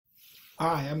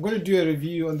Hi, I'm going to do a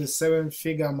review on the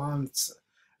 7-figure months.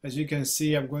 As you can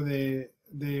see, I've got the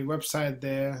website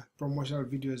there, promotional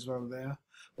video as well there.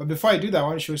 But before I do that, I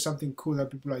want to show you something cool that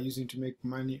people are using to make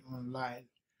money online.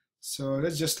 So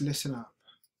let's just listen up.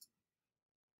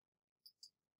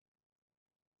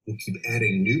 We'll keep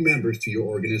adding new members to your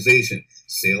organization,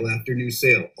 sale after new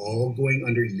sale, all going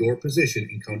under your position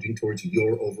and counting towards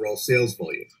your overall sales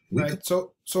volume. Right.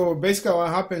 So basically what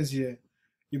happens here,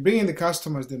 you bring in the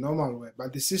customers the normal way,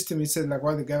 but the system itself, like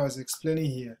what the guy was explaining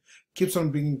here, keeps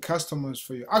on bringing customers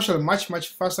for you. Actually, much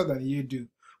faster than you do,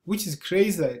 which is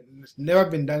crazy. It's never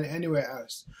been done anywhere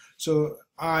else. So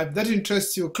if that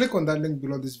interests you, click on that link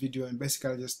below this video and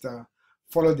basically just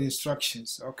follow the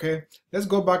instructions. Okay, let's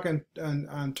go back and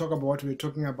talk about what we're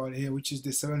talking about here, which is the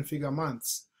 7-figure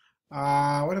months. What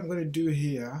I'm going to do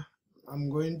here, I'm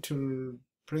going to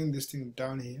bring this thing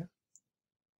down here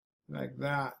like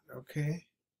that. Okay,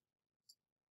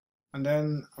 and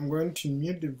then I'm going to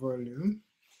mute the volume.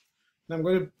 And I'm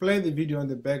going to play the video on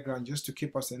the background just to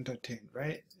keep us entertained,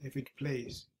 right? If it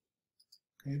plays,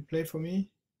 can you play for me?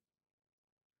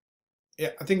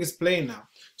 Yeah, I think it's playing now.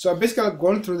 So I basically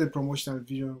gone through the promotional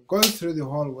video, going through the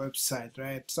whole website,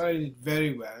 right? Started it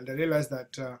very well, and I realized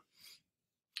that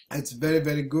it's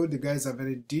very good. The guys are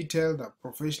very detailed, are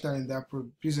professional in their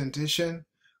presentation.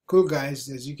 Cool guys,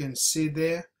 as you can see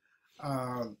there,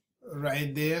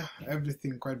 right there,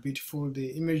 everything quite beautiful. The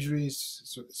imagery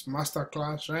it's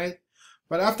masterclass, right?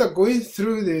 But after going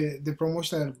through the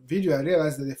promotional video, I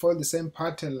realized that they follow the same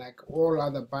pattern like all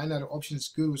other binary options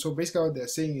gurus. So basically what they're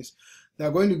saying is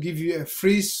they're going to give you a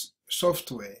free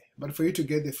software, but for you to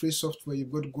get the free software,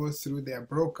 you've got to go through their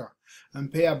broker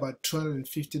and pay about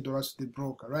 $250 to the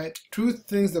broker, right? Two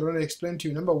things that I want to explain to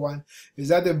you. Number one is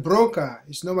that the broker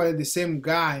is normally the same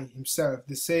guy himself,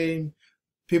 the same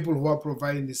people who are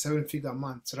providing the 7-figure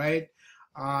months, right?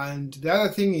 And the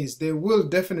other thing is they will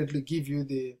definitely give you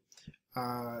the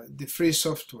free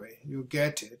software. You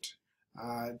get it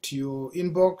to your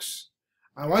inbox,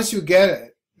 and once you get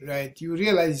it, right, you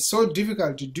realize it's so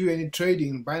difficult to do any trading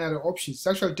in binary options. It's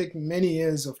actually taking many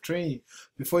years of training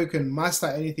before you can master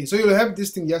anything. So you'll have this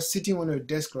thing just sitting on your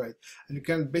desk, right, and you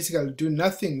can basically do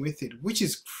nothing with it, which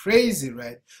is crazy,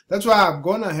 right? That's why I've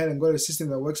gone ahead and got a system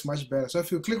that works much better. So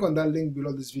if you click on that link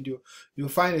below this video, you'll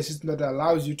find a system that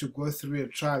allows you to go through a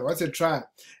trial. What's a trial?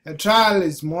 A trial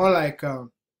is more like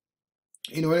when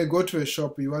you go to a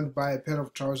shop, you want to buy a pair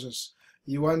of trousers.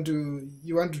 You want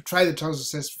to try the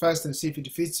trousers first and see if it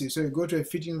fits you. So you go to a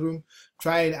fitting room,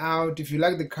 try it out. If you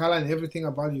like the color and everything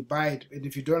about it, you buy it. And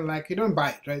if you don't like it, don't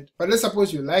buy it, right? But let's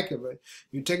suppose you like it, right?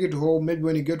 You take it home. Maybe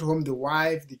when you get home, the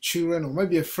wife, the children, or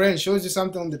maybe a friend shows you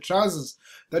something on the trousers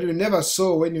that you never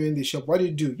saw when you're in the shop. What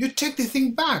do? You take the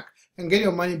thing back and get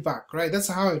your money back, right? That's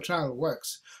how a trial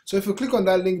works. So if you click on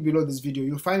that link below this video,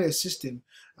 you'll find a system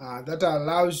that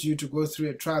allows you to go through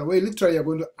a trial where literally you're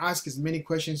going to ask as many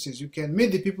questions as you can,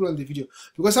 meet the people on the video,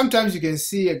 because sometimes you can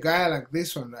see a guy like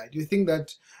this one, right? You think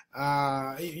that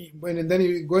then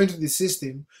you go into the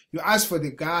system, you ask for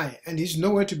the guy and he's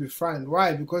nowhere to be found.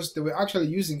 Why? Because they were actually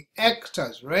using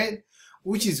actors, right?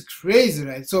 Which is crazy,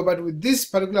 right? So, but with this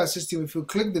particular system, if you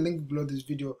click the link below this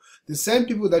video, the same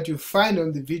people that you find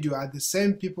on the video are the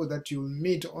same people that you'll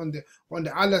meet on the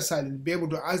other side and be able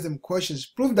to ask them questions,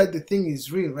 prove that the thing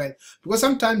is real, right? Because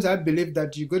sometimes I believe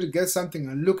that you go to get something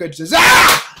and look at it and say,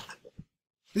 ah!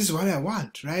 This is what I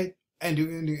want, right? And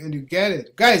you get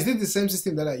it. Guys, this is the same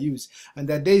system that I use. And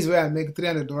there are days where I make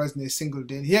 $300 in a single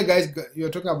day. And here, guys,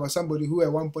 you're talking about somebody who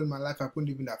at one point in my life, I couldn't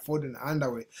even afford an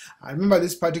underwear. I remember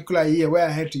this particular year where I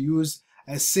had to use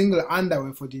a single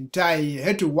underwear for the entire year. I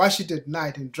had to wash it at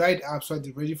night and dry it up so it's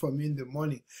ready for me in the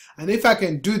morning. And if I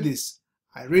can do this,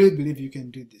 I really believe you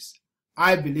can do this.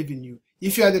 I believe in you.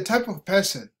 If you are the type of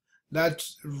person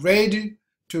that's ready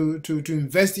to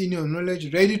invest in your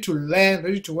knowledge, ready to learn,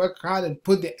 ready to work hard and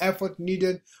put the effort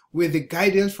needed with the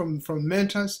guidance from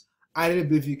mentors, I really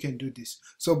believe you can do this.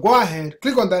 So go ahead,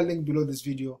 click on that link below this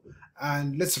video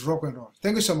and let's rock and roll.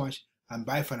 Thank you so much and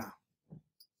bye for now.